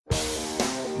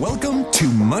Welcome to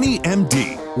Money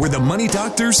MD, where the money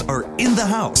doctors are in the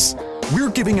house.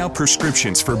 We're giving out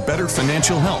prescriptions for better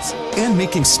financial health and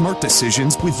making smart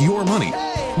decisions with your money.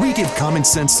 We give common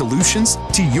sense solutions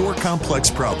to your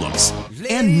complex problems.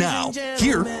 And now,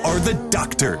 here are the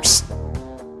doctors.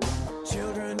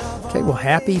 Okay, well,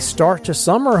 happy start to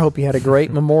summer. Hope you had a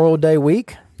great Memorial Day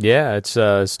week. Yeah, it's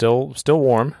still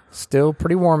warm. Still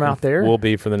pretty warm out there. Will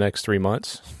be for the next 3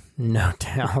 months. No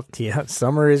doubt. Yeah,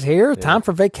 summer is here. Yeah. Time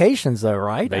for vacations, though,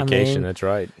 right? Vacation, that's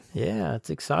right. Yeah,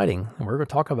 it's exciting. We're going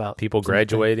to talk about people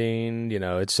graduating. You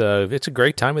know, it's a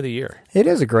great time of the year. It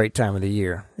is a great time of the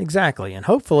year, exactly. And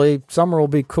hopefully, summer will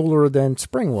be cooler than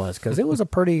spring was, because it was a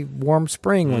pretty warm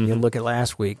spring when you look at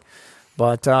last week.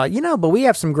 But but we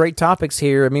have some great topics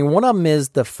here. I mean, one of them is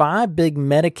the 5 big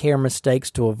Medicare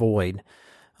mistakes to avoid.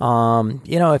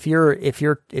 If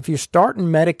you're starting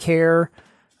Medicare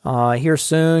here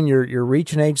soon, you're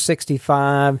reaching age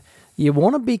 65, you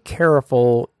want to be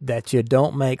careful that you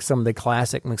don't make some of the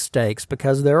classic mistakes,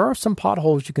 because there are some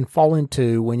potholes you can fall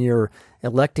into when you're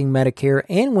electing Medicare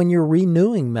and when you're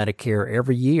renewing Medicare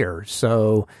every year.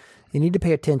 So you need to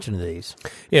pay attention to these.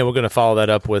 Yeah, we're going to follow that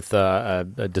up with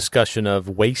a discussion of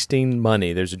wasting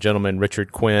money. There's a gentleman,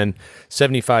 Richard Quinn,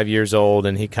 75 years old,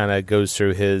 and he kind of goes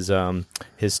through his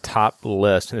top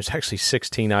list. And there's actually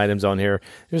 16 items on here.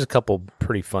 There's a couple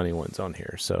pretty funny ones on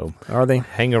here. So are they?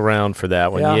 Hang around for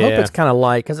that one. Yeah, I hope it's kind of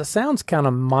light, because it sounds kind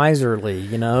of miserly,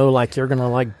 like you're going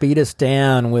to beat us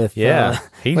down with. Yeah,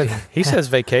 he says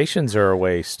vacations are a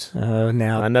waste.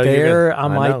 Now I know I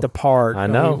might depart. I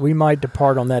know we might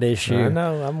depart on that issue. I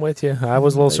know, I'm with you. I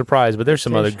was a little surprised, but there's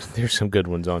some good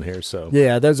ones on here. So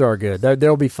yeah, those are good.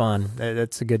 They'll be fun.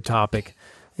 That's a good topic.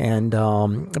 And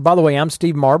by the way, I'm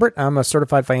Steve Marbert. I'm a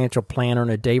certified financial planner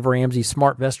and a Dave Ramsey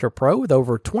SmartVestor Pro with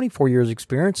over 24 years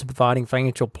experience in providing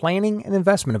financial planning and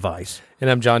investment advice. And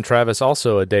I'm John Travis,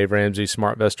 also a Dave Ramsey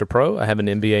SmartVestor Pro. I have an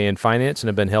MBA in finance and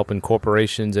have been helping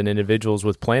corporations and individuals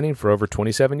with planning for over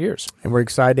 27 years. And we're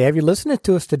excited to have you listening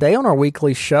to us today on our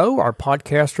weekly show. Our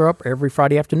podcasts are up every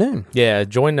Friday afternoon. Yeah,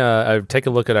 take a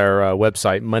look at our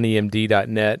website,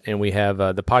 moneymd.net, and we have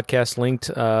the podcast linked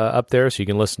up there so you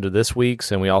can listen to this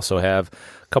week's, and we also have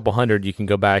a couple hundred. You can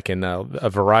go back and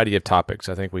a variety of topics.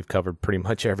 I think we've covered pretty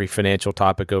much every financial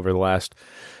topic over the last,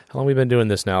 how long have we been doing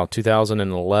this now?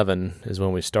 2011 is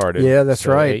when we started. Yeah, that's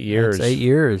right. 8 years. That's 8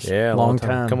 years. Yeah, long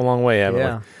time. Come a long way, haven't we?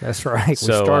 Yeah, that's right.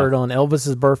 So, we started on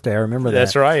Elvis's birthday. I remember that.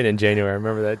 That's right, in January. I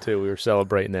remember that too. We were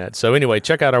celebrating that. So anyway,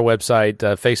 check out our website,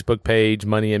 Facebook page,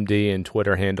 MoneyMD, and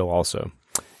Twitter handle also.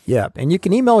 Yeah, and you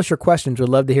can email us your questions. We'd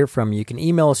love to hear from you. You can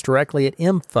email us directly at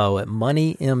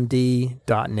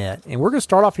info@moneymd.net. And we're going to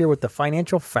start off here with the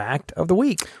financial fact of the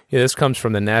week. Yeah, this comes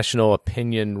from the National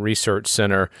Opinion Research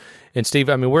Center. And Steve,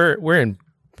 I mean, we're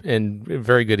in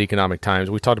very good economic times.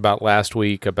 We talked about last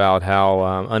week about how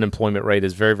unemployment rate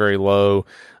is very, very low.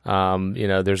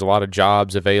 There's a lot of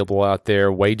jobs available out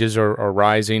there. Wages are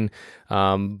rising.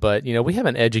 But we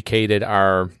haven't educated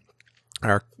our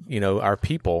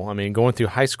people. I mean, going through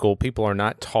high school, people are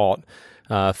not taught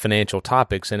financial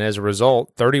topics, and as a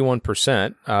result,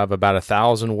 31% of about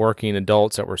 1,000 working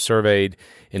adults that were surveyed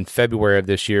in February of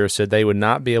this year said they would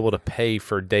not be able to pay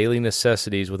for daily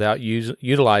necessities without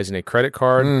utilizing a credit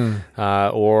card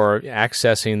or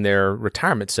accessing their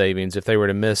retirement savings if they were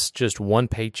to miss just one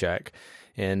paycheck.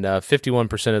 And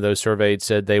 51% of those surveyed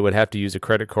said they would have to use a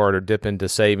credit card or dip into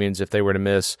savings if they were to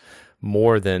miss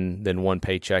more than one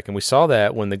paycheck. And we saw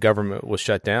that when the government was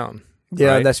shut down. Yeah,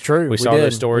 right? That's true. We saw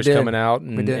those stories coming out,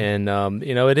 and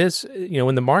it is,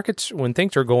 when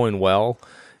things are going well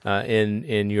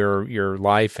in your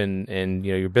life and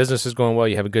your business is going well,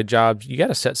 you have a good job, you got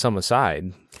to set some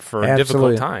aside for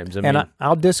difficult times.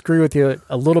 I'll disagree with you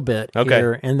a little bit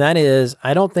here, and that is,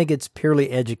 I don't think it's purely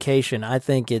education. I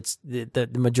think it's the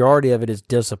majority of it is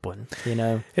discipline.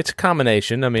 It's a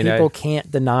combination. I mean, people can't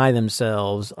deny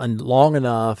themselves long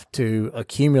enough to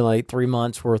accumulate 3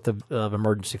 months worth of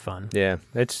emergency fund. Yeah,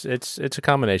 it's a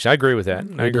combination. I agree with that.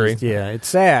 I agree. It's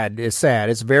sad.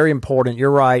 It's very important.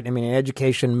 You're right. I mean,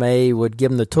 education would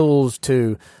give them the tools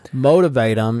to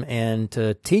motivate them and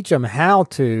to teach them how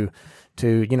to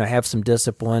have some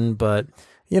discipline, but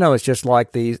it's just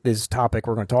like this topic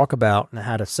we're going to talk about, and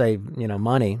how to save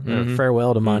money,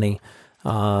 farewell to money,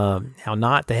 how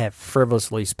not to have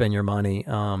frivolously spend your money.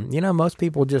 Most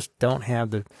people just don't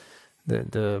have the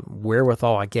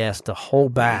wherewithal, I guess, to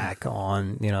hold back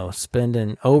on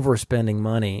overspending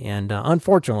money, and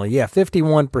unfortunately,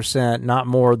 51%, not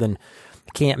more than.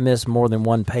 Can't miss more than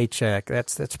one paycheck.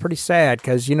 That's pretty sad,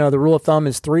 because the rule of thumb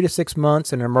is 3 to 6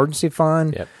 months in an emergency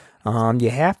fund. Yep. You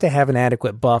have to have an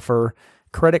adequate buffer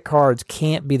credit cards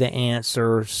can't be the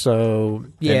answer. So,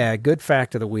 yeah, good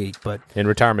fact of the week. But and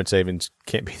retirement savings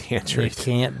can't be the answer. It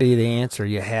can't be the answer.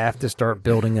 You have to start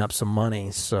building up some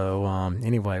money. So,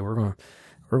 anyway, we're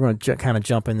going to kind of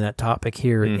jump into that topic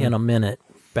here in a minute,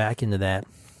 back into that.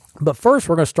 But first,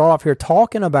 we're going to start off here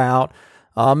talking about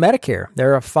Medicare.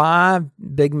 There are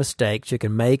 5 big mistakes you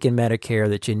can make in Medicare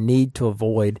that you need to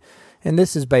avoid. And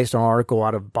this is based on an article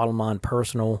out of Bottom Line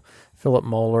Personal, Philip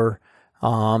Moeller.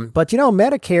 But,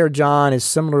 Medicare, John, is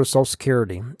similar to Social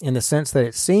Security in the sense that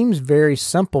it seems very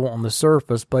simple on the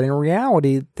surface, but in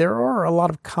reality, there are a lot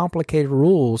of complicated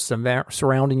rules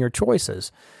surrounding your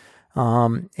choices.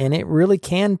 And it really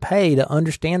can pay to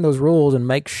understand those rules and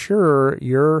make sure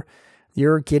you're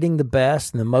getting the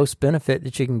best and the most benefit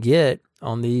that you can get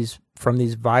from these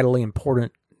vitally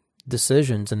important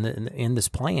decisions in this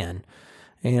plan.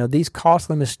 These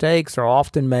costly mistakes are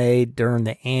often made during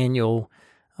the annual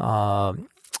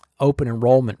open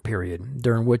enrollment period,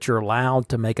 during which you're allowed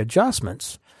to make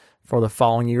adjustments for the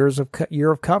following year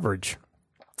of coverage.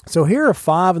 So here are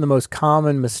 5 of the most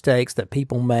common mistakes that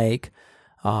people make,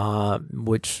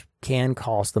 which can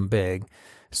cost them big.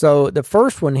 So the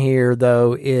first one here,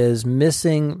 though, is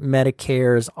missing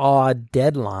Medicare's odd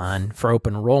deadline for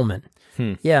open enrollment.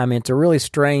 Yeah, it's a really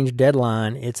strange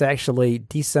deadline. It's actually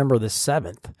December the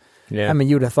 7th. Yeah.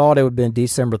 You would have thought it would have been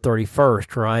December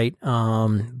 31st, right?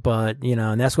 But,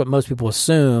 and that's what most people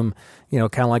assume,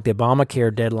 kind of like the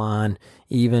Obamacare deadline,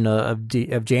 even of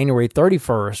January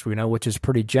 31st, which is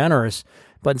pretty generous.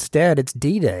 But instead, it's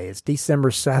D-Day. It's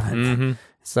December 7th. Mm-hmm.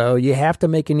 So you have to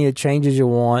make any of the changes you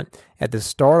want at the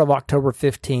start of October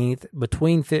 15th,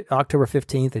 between October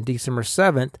 15th and December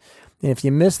 7th. And if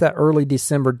you miss that early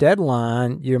December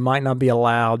deadline, you might not be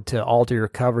allowed to alter your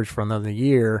coverage for another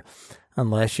year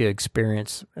unless you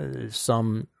experience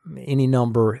any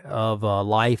number of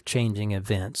life-changing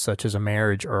events, such as a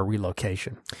marriage or a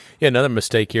relocation. Yeah, another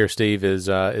mistake here, Steve, is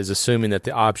assuming that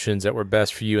the options that were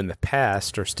best for you in the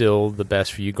past are still the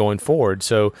best for you going forward.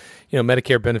 So,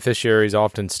 Medicare beneficiaries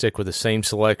often stick with the same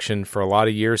selection for a lot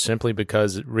of years simply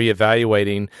because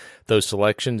reevaluating those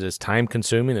selections is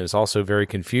time-consuming and is also very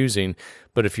confusing.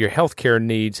 But if your healthcare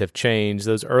needs have changed,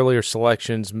 those earlier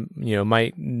selections,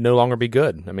 might no longer be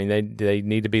good. They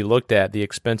need to be looked at. The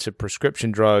expensive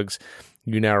prescription drugs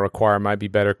you now require might be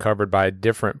better covered by a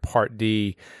different Part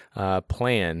D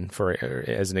plan,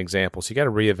 as an example. So you got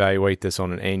to reevaluate this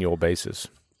on an annual basis.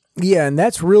 Yeah, and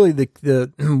that's really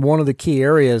the one of the key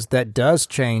areas that does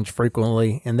change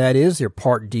frequently, and that is your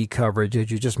Part D coverage,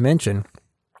 as you just mentioned.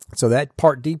 So that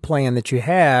Part D plan that you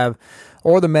have,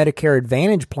 or the Medicare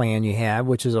Advantage plan you have,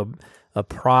 which is a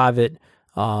private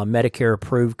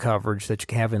Medicare-approved coverage that you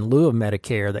can have in lieu of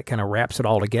Medicare that kind of wraps it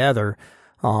all together.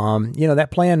 That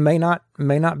plan may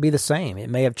not be the same. It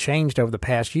may have changed over the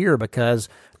past year because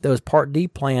those Part D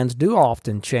plans do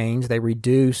often change. They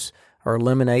reduce or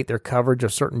eliminate their coverage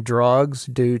of certain drugs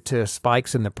due to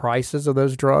spikes in the prices of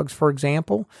those drugs, for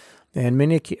example. And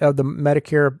many of the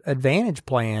Medicare Advantage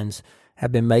plans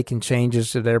have been making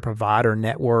changes to their provider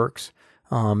networks,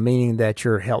 meaning that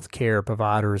your healthcare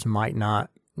providers might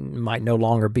no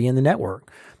longer be in the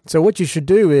network. So what you should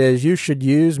do is you should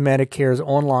use Medicare's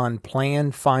online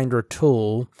plan finder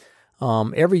tool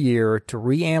every year to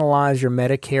reanalyze your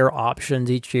Medicare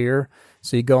options each year.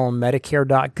 So you go on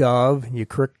Medicare.gov, you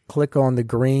click on the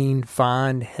green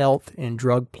Find Health and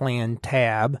Drug Plan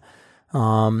tab,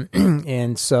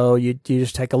 and so you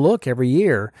just take a look every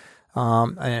year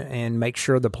and make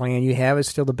sure the plan you have is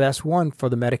still the best one for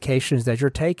the medications that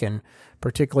you're taking,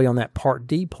 particularly on that Part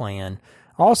D plan.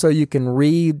 Also, you can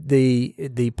read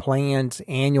the plan's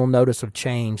annual notice of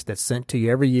change that's sent to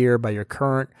you every year by your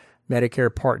current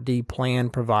Medicare Part D plan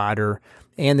provider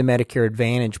and the Medicare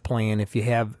Advantage plan if you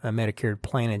have a Medicare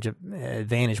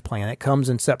Advantage plan. That comes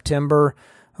in September.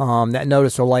 That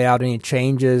notice will lay out any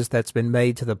changes that's been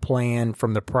made to the plan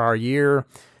from the prior year,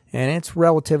 and it's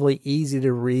relatively easy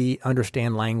to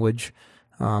understand language.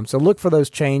 So look for those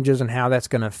changes and how that's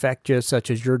going to affect you,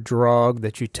 such as your drug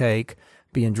that you take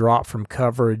being dropped from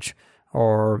coverage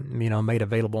or made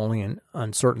available only in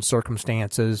certain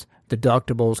circumstances.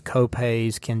 Deductibles,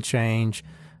 copays can change.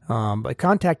 But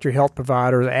contact your health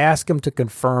provider, ask them to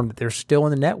confirm that they're still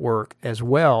in the network as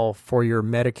well for your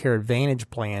Medicare Advantage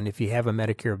plan if you have a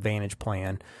Medicare Advantage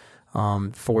plan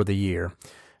for the year.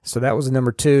 So that was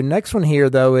number 2. Next one here,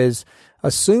 though, is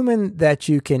assuming that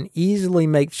you can easily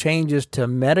make changes to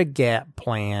Medigap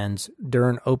plans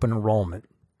during open enrollment.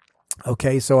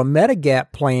 Okay, so a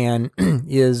Medigap plan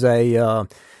is a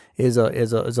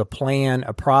plan,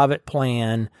 a private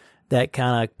plan that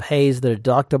kind of pays the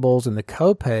deductibles and the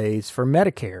copays for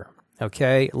Medicare.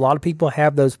 Okay, a lot of people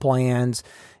have those plans.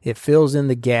 It fills in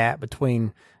the gap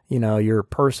between your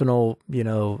personal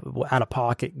out of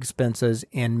pocket expenses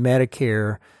and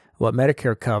Medicare, what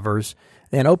Medicare covers.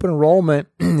 And open enrollment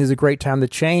is a great time to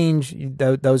change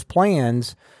those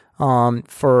plans particularly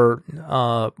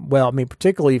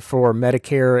for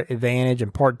Medicare Advantage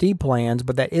and Part D plans,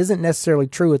 but that isn't necessarily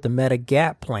true with the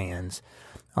Medigap plans.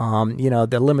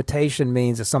 The limitation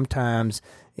means that sometimes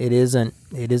it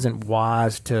isn't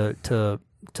wise to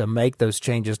make those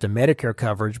changes to Medicare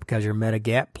coverage because your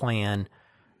Medigap plan,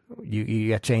 you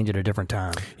got to change it at a different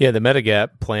time. Yeah, the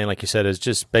Medigap plan, like you said, is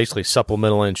just basically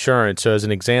supplemental insurance. So as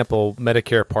an example,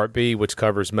 Medicare Part B, which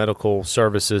covers medical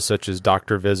services such as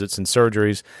doctor visits and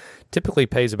surgeries, typically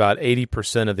pays about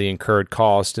 80% of the incurred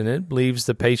cost, and it leaves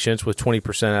the patients with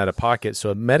 20% out of pocket.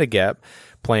 So a Medigap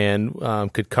plan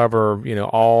could cover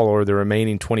all or the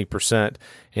remaining 20%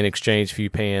 in exchange for you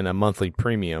paying a monthly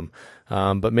premium.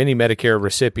 But many Medicare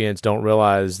recipients don't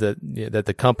realize that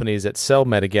the companies that sell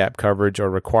Medigap coverage are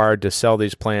required to sell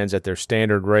these plans at their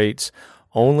standard rates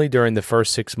only during the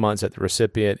first 6 months that the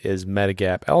recipient is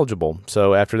Medigap eligible.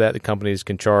 So after that, the companies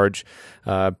can charge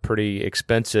pretty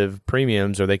expensive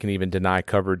premiums, or they can even deny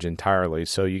coverage entirely.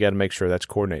 So you got to make sure that's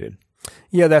coordinated.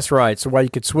 Yeah, that's right. So while you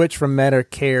could switch from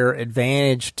Medicare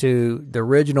Advantage to the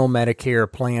original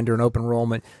Medicare plan during open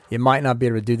enrollment, you might not be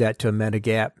able to do that to a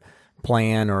Medigap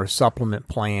plan or a supplement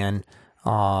plan.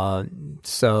 And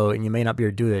you may not be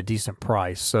able to do it at a decent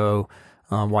price. So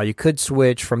while you could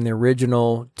switch from the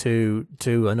original to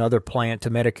another plan, to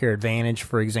Medicare Advantage,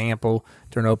 for example,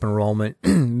 during open enrollment,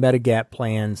 Medigap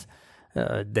plans,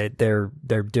 they're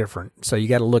different. So you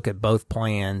got to look at both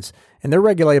plans, and they're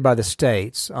regulated by the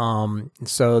states.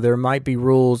 So there might be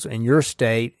rules in your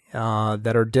state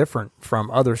that are different from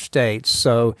other states.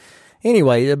 So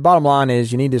anyway, the bottom line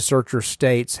is you need to search your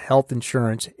state's health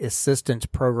insurance assistance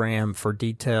program for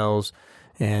details,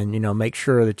 and make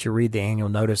sure that you read the annual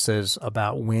notices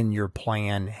about when your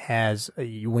plan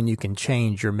when you can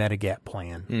change your Medigap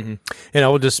plan. Mm-hmm. And I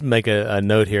will just make a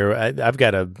note here. I've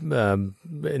got a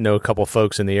couple of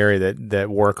folks in the area that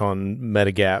work on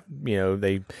Medigap.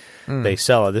 They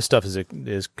sell it. This stuff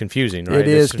is confusing, right? It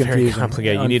is confusing. Very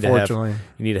complicated. You need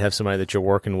to have somebody that you're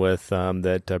working with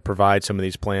that provides some of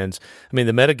these plans. I mean,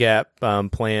 the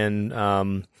Medigap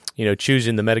plan.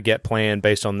 Choosing the Medigap plan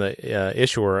based on the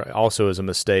issuer also is a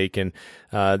mistake. And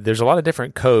there's a lot of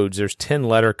different codes. There's 10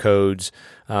 letter codes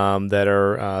that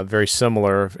are very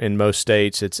similar in most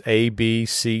states. It's A, B,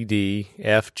 C, D,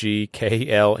 F, G, K,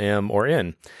 L, M, or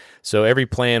N. So every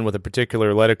plan with a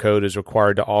particular letter code is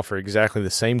required to offer exactly the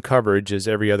same coverage as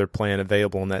every other plan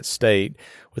available in that state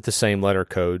with the same letter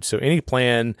code. So any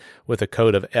plan with a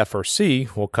code of F or C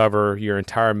will cover your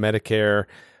entire Medicare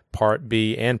Part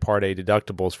B and Part A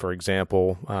deductibles, for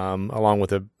example, along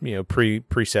with a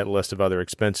preset list of other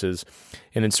expenses.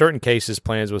 And in certain cases,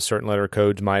 plans with certain letter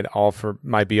codes might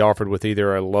be offered with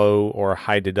either a low or a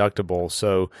high deductible.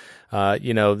 So,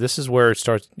 this is where it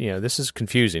starts. This is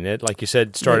confusing. It, like you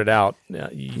said, started out.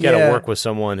 You got to work with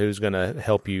someone who's going to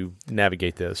help you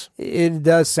navigate this. It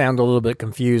does sound a little bit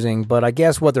confusing, but I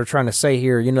guess what they're trying to say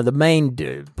here, the main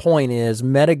point is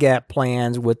Medigap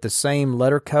plans with the same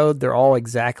letter code, they're all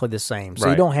exactly the same. So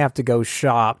You don't have to go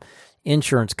shop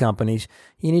insurance companies.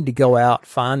 You need to go out,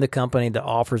 find the company that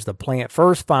offers the plan.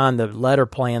 First, find the letter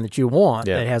plan that you want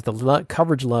that has the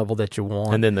coverage level that you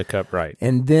want. And then the cup, right.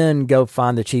 And then go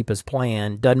find the cheapest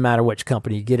plan. Doesn't matter which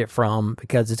company you get it from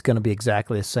because it's going to be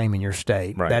exactly the same in your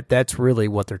state. Right. That's really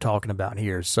what they're talking about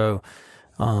here. So,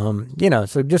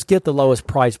 so just get the lowest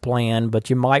price plan, but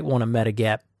you might want a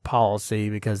Medigap policy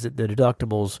because the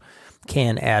deductibles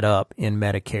can add up in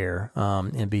Medicare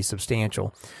and be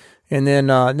substantial. And then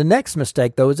the next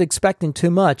mistake, though, is expecting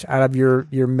too much out of your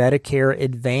Medicare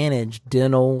Advantage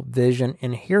dental, vision,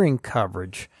 and hearing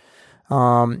coverage.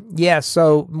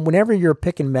 So whenever you're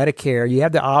picking Medicare, you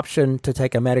have the option to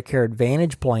take a Medicare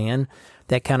Advantage plan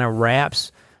that kind of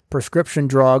wraps prescription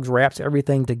drugs, wraps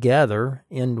everything together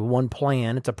in one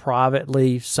plan. It's a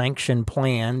privately sanctioned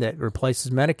plan that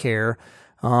replaces Medicare.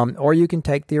 Or you can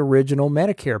take the original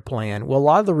Medicare plan. Well, a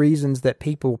lot of the reasons that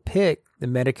people pick the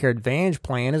Medicare Advantage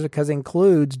plan is because it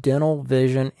includes dental,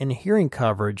 vision, and hearing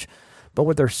coverage. But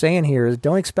what they're saying here is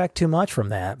don't expect too much from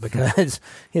that because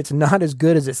it's not as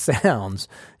good as it sounds.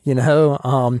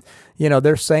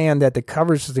 They're saying that the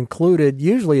coverage that's included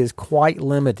usually is quite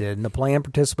limited, and the plan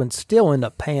participants still end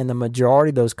up paying the majority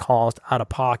of those costs out of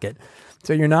pocket.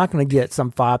 So you're not going to get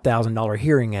some $5,000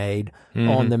 hearing aid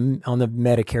on the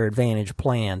Medicare Advantage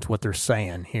plans, what they're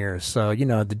saying here. So,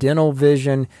 the dental,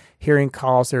 vision, hearing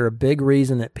costs are a big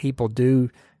reason that people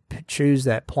do choose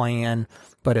that plan.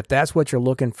 But if that's what you're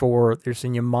looking for,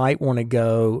 then you might want to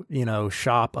go,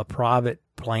 shop a private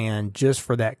plan just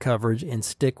for that coverage and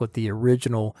stick with the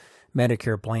original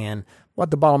Medicare plan. What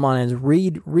the bottom line is,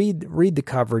 read the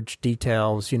coverage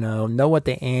details, know what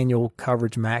the annual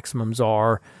coverage maximums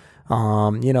are.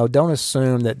 Don't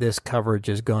assume that this coverage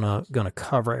is gonna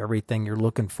cover everything you're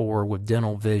looking for with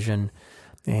dental, vision,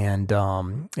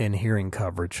 and hearing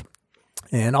coverage.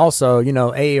 And also,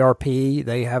 AARP,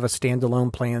 they have a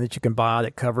standalone plan that you can buy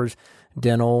that covers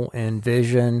dental and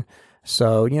vision.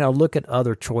 So, look at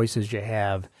other choices you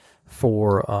have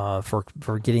for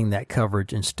getting that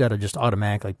coverage instead of just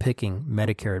automatically picking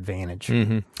Medicare Advantage.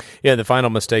 Mm-hmm. Yeah, the final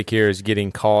mistake here is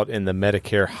getting caught in the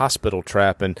Medicare hospital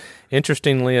trap. And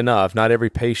interestingly enough, not every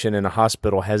patient in a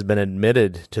hospital has been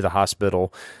admitted to the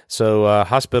hospital. So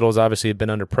hospitals obviously have been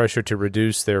under pressure to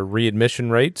reduce their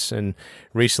readmission rates. And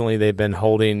recently they've been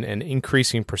holding an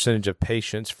increasing percentage of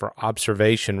patients for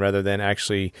observation rather than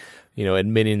actually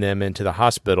admitting them into the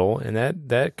hospital, and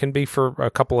that can be for a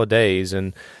couple of days.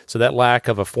 And so that lack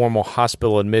of a formal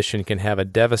hospital admission can have a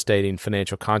devastating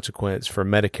financial consequence for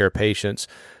Medicare patients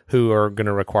who are going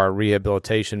to require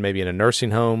rehabilitation, maybe in a nursing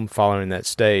home following that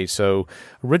stay. So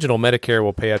Original Medicare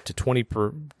will pay up to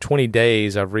 20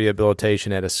 days of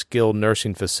rehabilitation at a skilled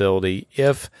nursing facility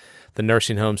if the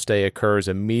nursing home stay occurs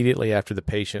immediately after the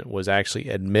patient was actually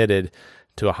admitted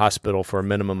to a hospital for a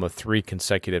minimum of 3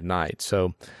 consecutive nights.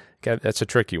 So that's a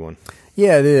tricky one.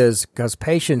 Yeah, it is, because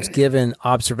patients given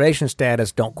observation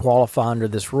status don't qualify under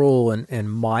this rule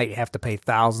and might have to pay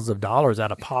thousands of dollars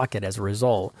out of pocket as a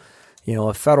result.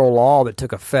 A federal law that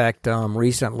took effect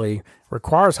recently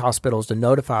requires hospitals to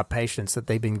notify patients that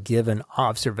they've been given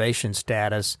observation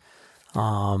status.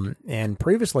 And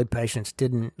previously, patients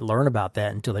didn't learn about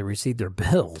that until they received their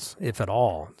bills, if at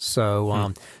all.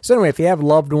 So anyway, if you have a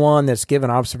loved one that's given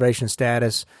observation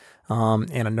status,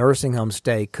 and a nursing home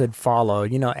stay could follow,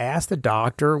 ask the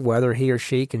doctor whether he or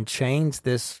she can change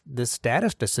this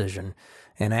status decision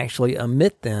and actually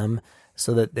omit them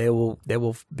so that they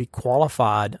will be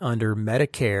qualified under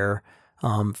Medicare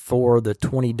for the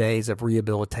 20 days of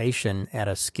rehabilitation at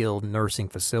a skilled nursing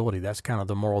facility. That's kind of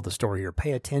the moral of the story here.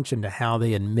 Pay attention to how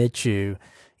they admit you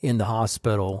in the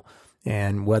hospital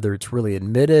and whether it's really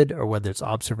admitted or whether it's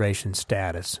observation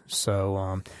status.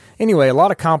 So anyway, a lot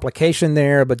of complication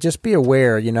there, but just be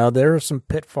aware, there are some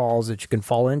pitfalls that you can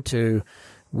fall into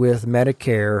with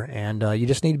Medicare, and you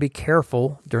just need to be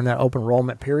careful during that open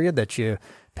enrollment period that you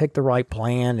pick the right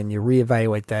plan and you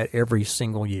reevaluate that every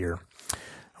single year.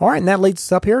 All right, and that leads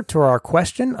us up here to our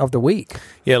question of the week.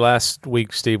 Yeah, last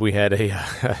week, Steve, we had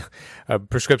a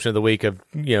prescription of the week of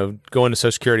going to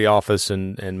Social Security office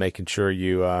and making sure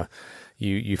you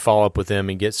follow up with them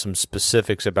and get some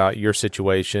specifics about your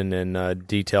situation and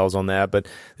details on that. But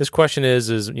this question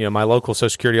is my local Social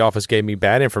Security office gave me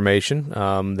bad information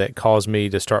that caused me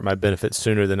to start my benefits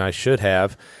sooner than I should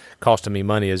have, costing me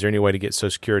money. Is there any way to get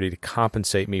Social Security to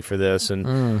compensate me for this? And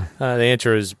the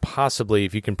answer is possibly,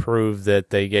 if you can prove that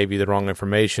they gave you the wrong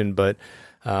information, but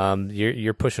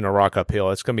you're pushing a rock uphill.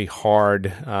 It's going to be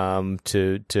hard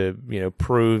to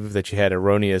prove that you had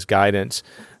erroneous guidance,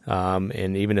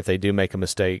 and even if they do make a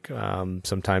mistake,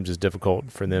 sometimes it's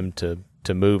difficult for them to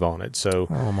move on it. So,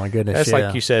 oh my goodness, that's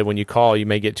like you said. When you call, you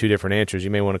may get 2 different answers. You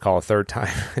may want to call a third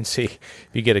time and see if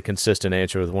you get a consistent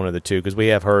answer with one of the two, because we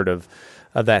have heard of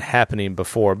that happening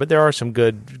before. But there are some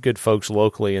good folks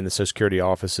locally in the Social Security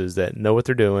offices that know what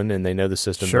they're doing and they know the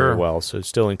system very well. So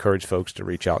still encourage folks to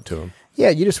reach out to them. Yeah,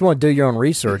 you just want to do your own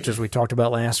research, as we talked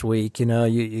about last week.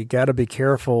 You got to be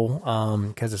careful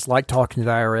because it's like talking to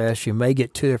the IRS. You may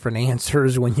get 2 different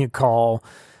answers when you call.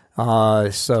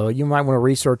 So you might want to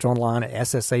research online at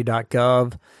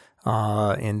ssa.gov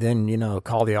and then,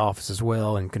 call the office as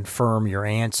well and confirm your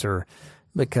answer.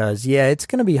 Because, it's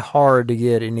going to be hard to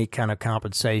get any kind of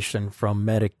compensation from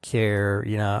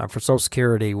Medicare, for Social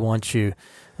Security once you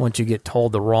get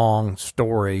told the wrong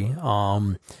story.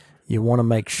 You want to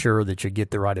make sure that you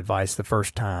get the right advice the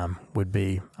first time would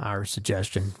be our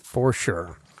suggestion for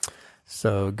sure.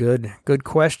 So good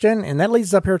question. And that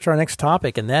leads us up here to our next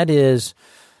topic, and that is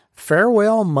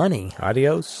farewell money.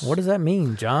 Adios. What does that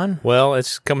mean, John? Well,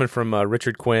 it's coming from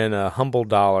Richard Quinn, a humble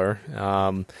dollar.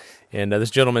 And this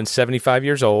gentleman's 75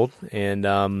 years old,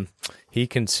 and he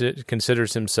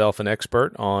considers himself an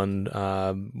expert on,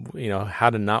 how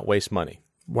to not waste money.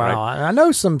 Wow, right? I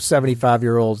know some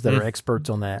 75-year-olds that are experts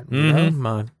on that.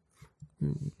 My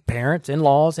parents,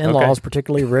 in-laws,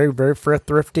 particularly very, very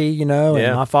thrifty, and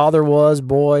my father was,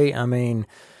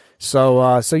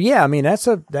 So yeah, I mean that's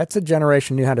a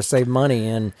generation who knew how to save money,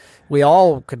 and we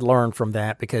all could learn from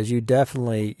that because you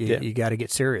definitely you got to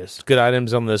get serious. Good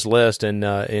items on this list, and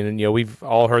we've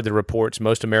all heard the reports.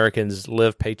 Most Americans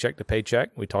live paycheck to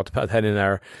paycheck. We talked about that in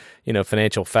our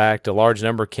financial fact. A large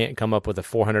number can't come up with a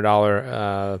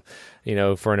 $400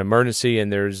 for an emergency,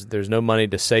 and there's no money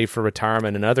to save for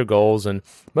retirement and other goals. And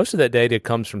most of that data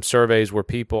comes from surveys where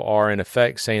people are in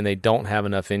effect saying they don't have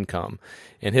enough income.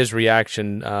 And his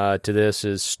reaction to this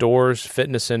is stores,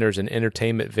 fitness centers, and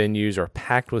entertainment venues are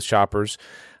packed with shoppers.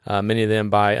 Many of them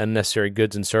buy unnecessary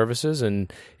goods and services.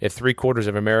 And if 3/4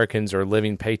 of Americans are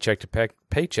living paycheck to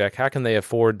paycheck, how can they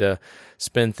afford to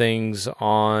spend things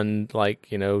on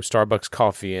Starbucks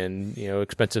coffee and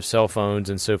expensive cell phones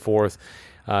and so forth?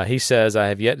 He says, I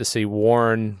have yet to see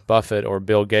Warren Buffett or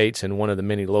Bill Gates in one of the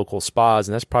many local spas,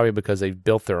 and that's probably because they've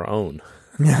built their own.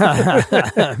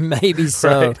 Maybe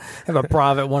so. Right. Have a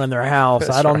private one in their house.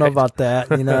 That's I don't know right. about that,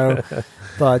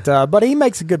 But he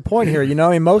makes a good point here.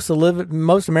 I mean,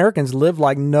 most Americans live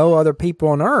like no other people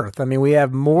on earth. I mean, we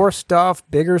have more stuff,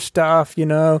 bigger stuff.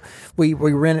 We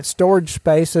rent storage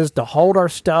spaces to hold our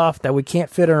stuff that we can't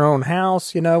fit in our own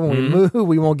house. When we move,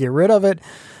 we won't get rid of it.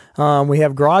 We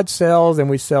have garage sales, and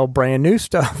we sell brand new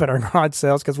stuff at our garage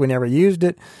sales because we never used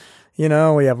it.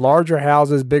 We have larger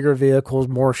houses, bigger vehicles,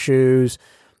 more shoes,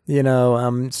 in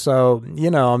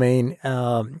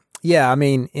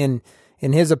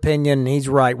his opinion, he's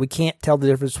right. We can't tell the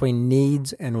difference between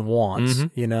needs and wants.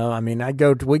 I mean,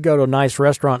 we go to a nice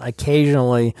restaurant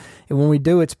occasionally, and when we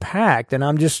do, it's packed, and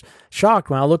I'm just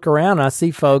shocked when I look around and I see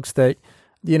folks that,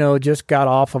 just got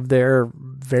off of their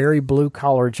very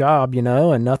blue-collar job,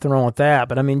 and nothing wrong with that.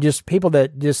 But, I mean, just people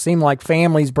that just seem like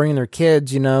families bringing their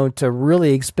kids, to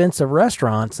really expensive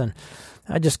restaurants. And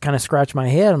I just kind of scratch my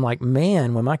head. I'm like,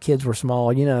 man, when my kids were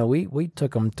small, we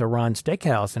took them to Ron's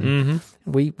Steakhouse, and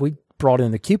we brought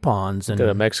in the coupons. And to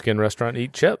a Mexican restaurant,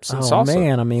 eat chips and oh, salsa.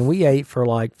 Man, I mean, we ate for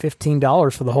like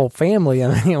 $15 for the whole family.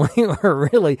 I mean, we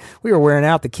were wearing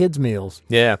out the kids' meals.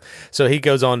 Yeah. So he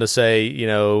goes on to say,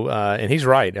 and he's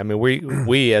right. I mean,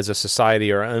 we as a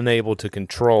society are unable to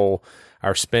control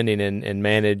our spending and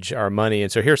manage our money.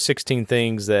 And so here's 16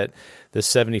 things that this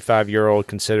 75-year-old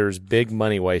considers big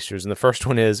money wasters. And the first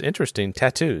one is, interesting,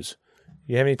 tattoos.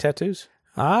 You have any tattoos?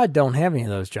 I don't have any of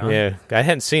those, John. Yeah, I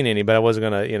hadn't seen any, but I wasn't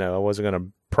gonna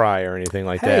pry or anything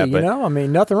like hey, that. But I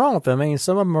mean, nothing wrong with them. I mean,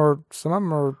 some of them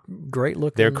are great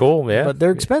looking. they're cool, yeah, but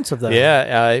they're expensive though.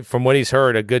 Yeah, from what he's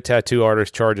heard, a good tattoo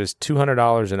artist charges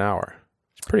 $200 an hour.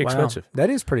 It's pretty expensive. That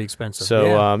is pretty expensive.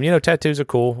 So, tattoos are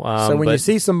cool. So when you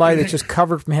see somebody that's just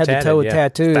covered from head to toe with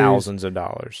tattoos, thousands of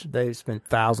dollars. They spent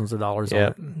thousands of dollars on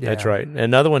it. Yeah, that's right.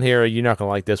 Another one here, you're not gonna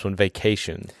like this one,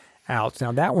 vacation. Ouch.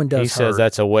 Now that one does He hurt. says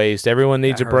that's a waste. Everyone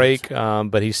needs That a break,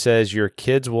 but he says your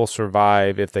kids will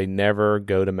survive if they never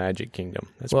go to Magic Kingdom.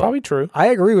 That's probably true. I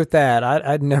agree with that.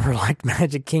 I'd never liked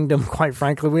Magic Kingdom, quite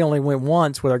frankly. We only went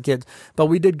once with our kids, but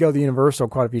we did go to Universal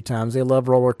quite a few times. They love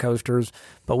roller coasters,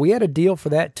 but we had a deal for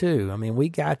that too. I mean, we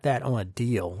got that on a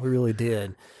deal. We really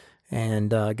did.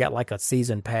 And got like a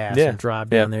season pass and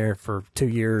drive down there for 2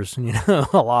 years, a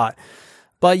lot.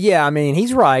 But yeah, I mean,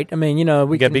 he's right. I mean,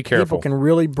 we gotta be careful. People can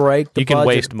really break the budget. You can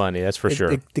waste money, that's for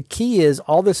sure. The key is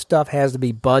all this stuff has to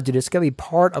be budgeted. It's going to be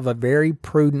part of a very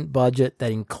prudent budget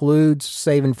that includes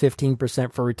saving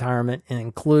 15% for retirement and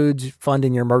includes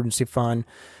funding your emergency fund.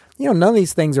 None of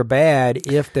these things are bad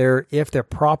if they're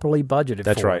properly budgeted.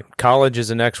 That's for. right. College is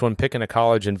the next one. Picking a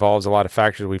college involves a lot of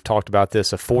factors. We've talked about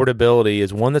this. Affordability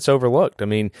is one that's overlooked. I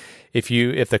mean, if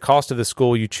the cost of the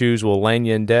school you choose will land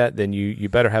you in debt, then you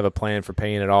better have a plan for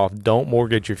paying it off. Don't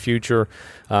mortgage your future.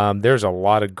 There's a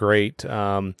lot of great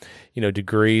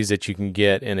degrees that you can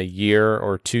get in a year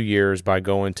or 2 years by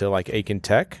going to like Aiken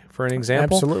Tech, for an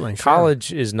example. Absolutely. Sure.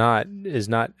 College is not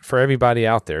for everybody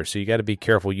out there, so you got to be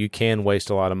careful. You can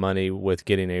waste a lot of money with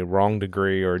getting a wrong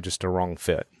degree or just a wrong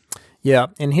fit. Yeah,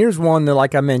 and here's one that,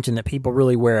 like I mentioned, that people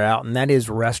really wear out, and that is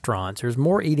restaurants. There's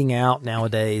more eating out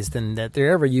nowadays than that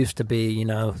there ever used to be,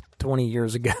 20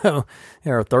 years ago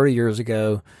or 30 years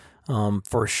ago,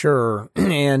 for sure.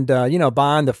 And,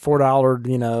 buying the $4,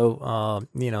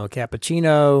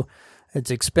 cappuccino, it's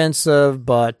expensive,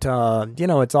 but,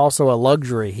 it's also a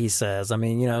luxury, he says. I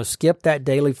mean, skip that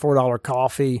daily $4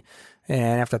 coffee.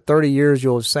 And after 30 years,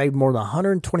 you'll have saved more than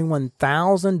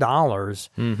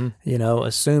 $121,000,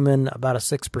 assuming about a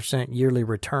 6% yearly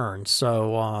return.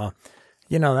 So,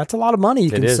 that's a lot of money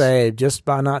you can save just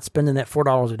by not spending that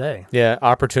 $4 a day. Yeah,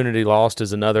 opportunity lost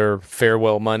is another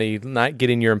farewell money. Not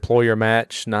getting your employer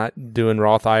match, not doing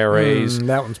Roth IRAs.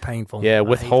 That one's painful. Yeah,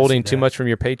 withholding too much from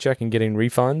your paycheck and getting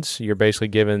refunds. You're basically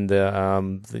giving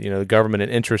the government an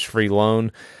interest-free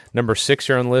loan. Number 6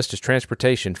 here on the list is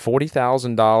transportation.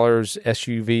 $40,000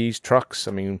 SUVs, trucks.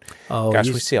 I mean, we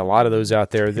see a lot of those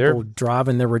out there. They're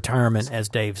driving their retirement, as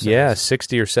Dave says. Yeah,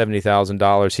 $60,000 or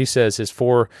 $70,000. He says his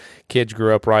 4 kids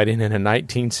grew up riding in a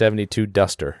 1972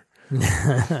 Duster.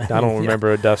 I don't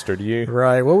remember a Duster. Do you?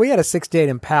 Right. Well, we had a '68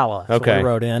 Impala. That's what we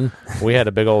rode in. We had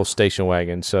a big old station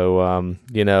wagon. So,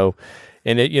 you know,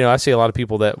 and I see a lot of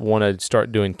people that want to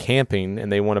start doing camping, and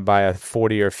they want to buy a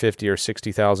 $40,000 or $50,000 or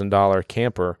 $60,000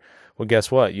 camper. Well,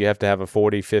 guess what? You have to have a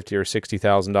 $40,000, $50,000 or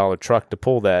 $60,000 truck to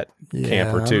pull that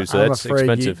camper too. So that's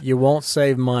expensive. You won't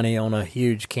save money on a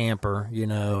huge camper. You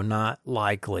know, not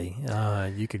likely.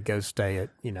 You could go stay at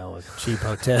a cheap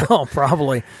hotel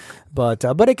probably, but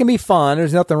it can be fun.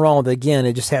 There's nothing wrong with it. Again,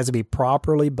 it just has to be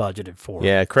properly budgeted for.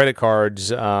 Yeah, credit cards.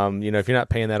 If you're not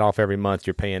paying that off every month,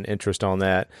 you're paying interest on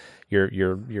that.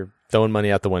 You're throwing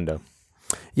money out the window.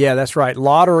 Yeah, that's right.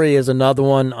 Lottery is another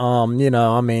one. We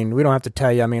don't have to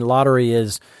tell you. I mean, lottery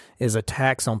is a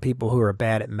tax on people who are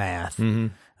bad at math. Mm-hmm.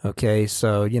 Okay,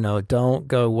 so, don't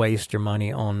go waste your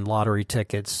money on lottery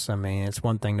tickets. I mean, it's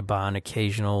one thing to buy an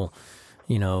occasional,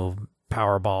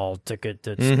 Powerball ticket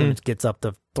that gets up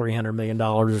to $300 million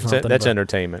or something. That's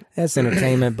entertainment. That's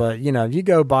entertainment, but, you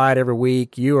go buy it every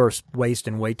week, you are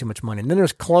wasting way too much money. And then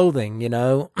there's clothing,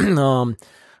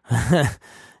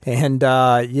 And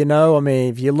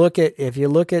if you look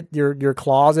at your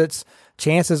closets,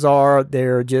 chances are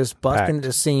they're just busting at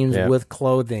the seams with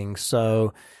clothing.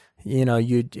 So, you got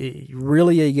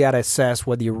to assess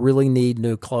whether you really need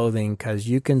new clothing, because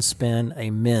you can spend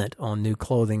a mint on new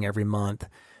clothing every month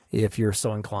if you're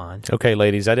so inclined. Okay,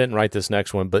 ladies, I didn't write this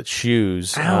next one, but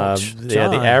shoes. Ouch, the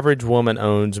average woman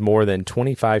owns more than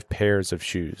 25 pairs of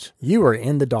shoes. You are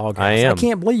in the doghouse. I am. I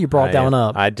can't believe you brought that one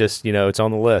up. I just, it's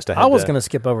on the list. I was going to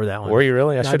skip over that one. Were you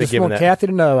really? I should have given that. I just want Kathy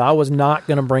to know I was not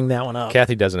going to bring that one up.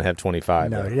 Kathy doesn't have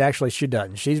 25. No, actually she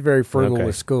doesn't. She's very frugal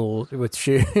with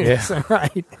shoes. Yeah.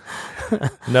 Right.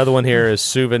 Another one here is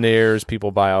souvenirs.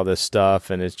 People buy all this stuff,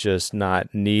 and it's just not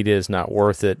needed. It's not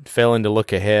worth it. Failing to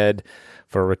look ahead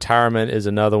for retirement is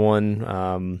another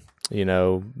one.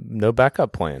 No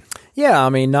backup plan. Yeah, I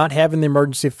mean, not having the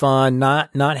emergency fund,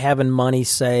 not having money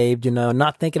saved,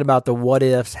 not thinking about the what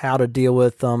ifs, how to deal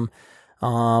with them.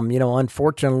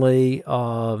 Unfortunately,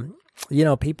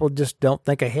 people just don't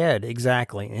think ahead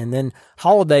exactly. And then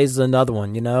holidays is another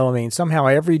one. Somehow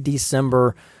every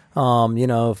December,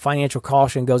 financial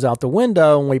caution goes out the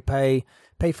window, and we pay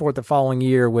for it the following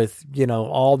year with,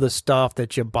 all the stuff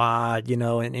that you buy,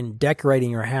 and decorating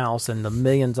your house and the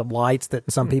millions of lights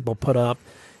that some people put up.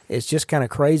 It's just kind of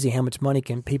crazy how much money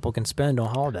people can spend on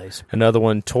holidays. Another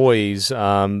one, toys.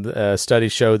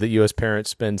 Studies show that U.S. parents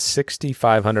spend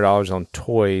 $6,500 on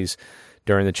toys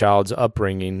during the child's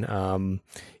upbringing.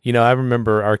 I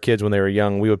remember our kids when they were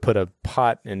young, we would put a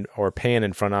pot or pan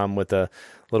in front of them with a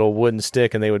little wooden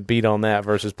stick, and they would beat on that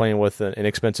versus playing with an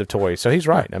expensive toy. So he's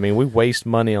right. I mean, we waste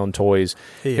money on toys.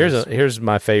 Here's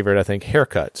my favorite, I think,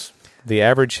 haircuts. The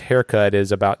average haircut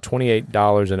is about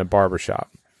 $28 in a barbershop.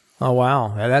 Oh,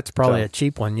 wow. That's probably a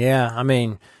cheap one. Yeah. I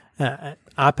mean,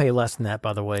 I pay less than that,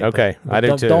 by the way. Okay. I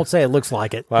do too. Don't say it looks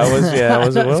like it. Well, I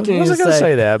wasn't going to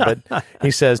say that, but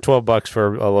he says $12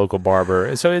 for a local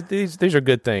barber. So these are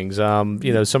good things. Some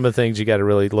of the things you got to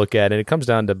really look at, and it comes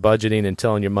down to budgeting and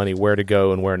telling your money where to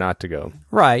go and where not to go.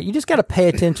 Right. You just got to pay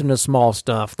attention to small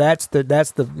stuff. That's the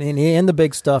and the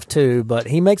big stuff too. But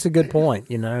he makes a good point.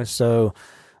 So.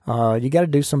 You got to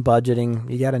do some budgeting.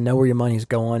 You got to know where your money's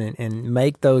going and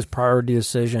make those priority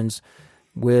decisions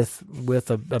with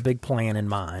a big plan in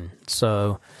mind.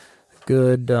 So,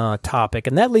 good topic.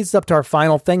 And that leads up to our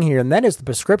final thing here, and that is the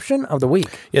prescription of the week.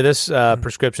 Yeah, this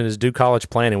prescription is do college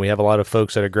planning. We have a lot of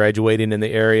folks that are graduating in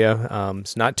the area.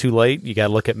 It's not too late. You got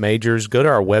to look at majors. Go to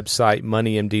our website,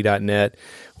 moneymd.net.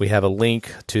 We have a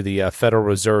link to the Federal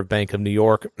Reserve Bank of New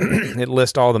York. It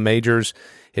lists all the majors.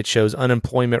 It shows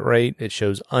unemployment rate. It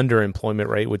shows underemployment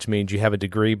rate, which means you have a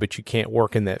degree, but you can't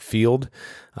work in that field.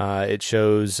 It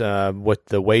shows what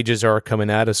the wages are coming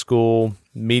out of school,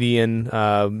 median,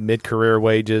 mid-career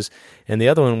wages. And the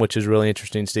other one, which is really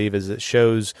interesting, Steve, is it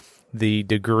shows the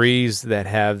degrees that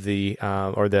have the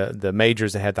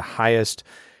majors that have the highest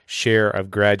share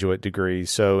of graduate degrees.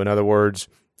 So in other words,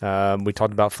 we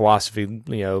talked about philosophy,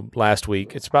 last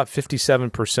week. It's about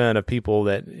 57% of people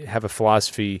that have a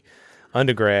philosophy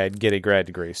undergrad get a grad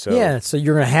degree. So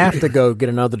you're going to have to go get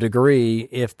another degree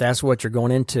if that's what you're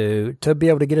going into to be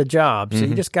able to get a job. So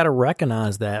you just got to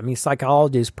recognize that. I mean,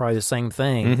 psychology is probably the same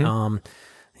thing.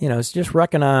 It's just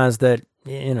recognize that,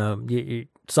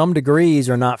 some degrees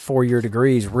are not 4-year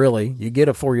degrees, really. You get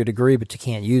a 4-year degree, but you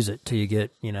can't use it till you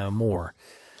get, more.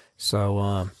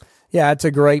 So, Yeah, it's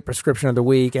a great prescription of the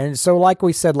week. And so like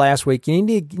we said last week, you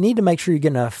need to make sure you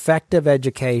get an effective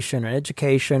education, an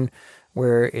education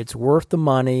where it's worth the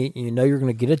money. You know you're going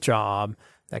to get a job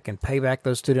that can pay back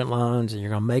those student loans, and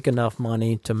you're going to make enough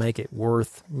money to make it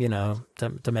worth,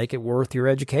 to make it worth your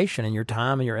education and your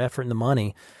time and your effort and the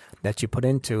money that you put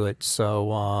into it.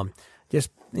 So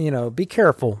just, be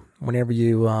careful whenever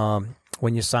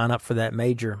when you sign up for that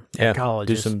major in college.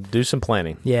 Do some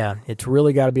planning. Yeah, it's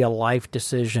really got to be a life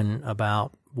decision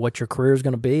about what your career is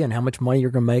going to be and how much money you're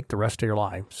going to make the rest of your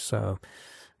life. So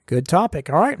good topic.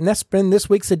 All right, and that's been this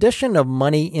week's edition of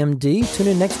Money MD. Tune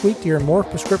in next week to hear more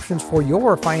prescriptions for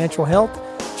your financial health.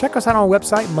 Check us out on our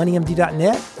website,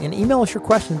 moneymd.net, and email us your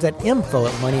questions at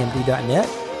info@moneymd.net,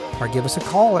 or give us a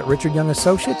call at Richard Young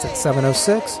Associates at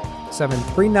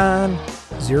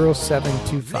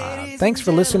 706-739-0725. Thanks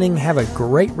for listening. Have a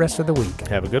great rest of the week.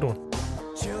 Have a good one.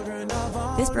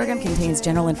 This program contains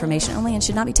general information only and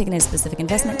should not be taken as specific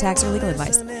investment, tax, or legal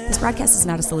advice. This broadcast is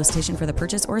not a solicitation for the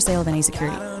purchase or sale of any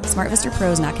security. SmartVestor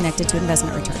Pro is not connected to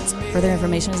investment returns. Further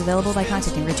information is available by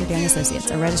contacting Richard Young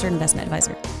Associates, a registered investment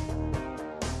advisor.